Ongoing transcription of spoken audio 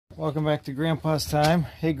Welcome back to Grandpa's Time.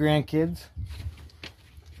 Hey grandkids.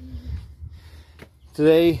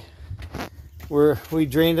 Today we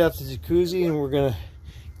drained out the jacuzzi and we're gonna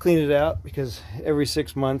clean it out because every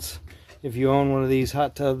 6 months, if you own one of these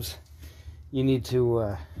hot tubs, you need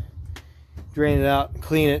to drain it out and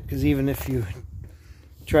clean it, because even if you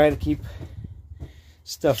try to keep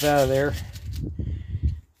stuff out of there,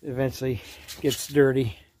 it eventually gets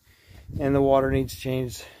dirty and the water needs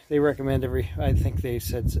changed. They recommend I think they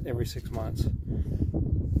said every 6 months.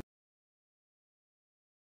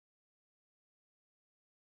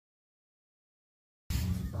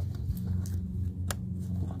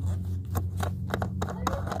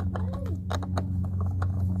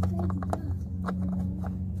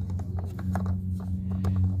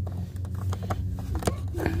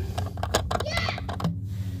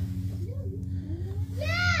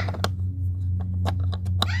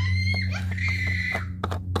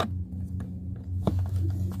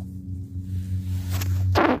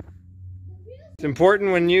 It's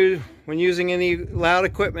important when using any loud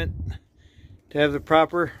equipment to have the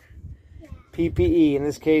proper PPE. In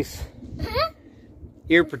this case,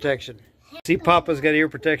 ear protection. See, Papa's got ear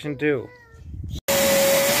protection too.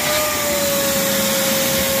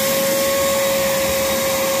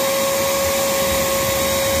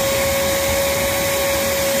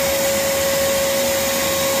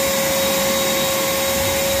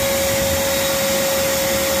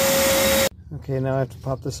 Okay, now I have to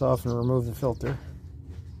pop this off and remove the filter.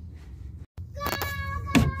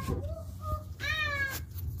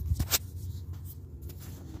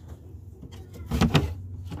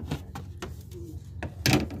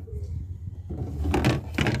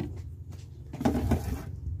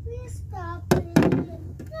 Please stop it. Now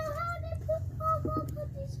how did Papa put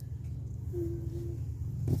this?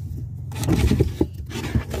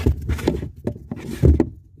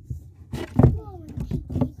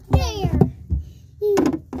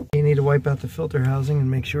 You need to wipe out the filter housing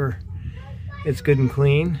and make sure it's good and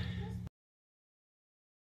clean.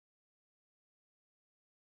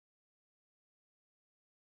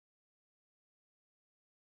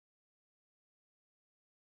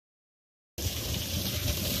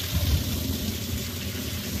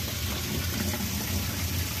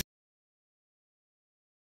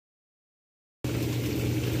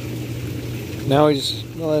 Now we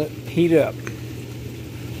just let it heat up.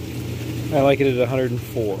 I like it at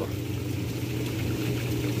 104.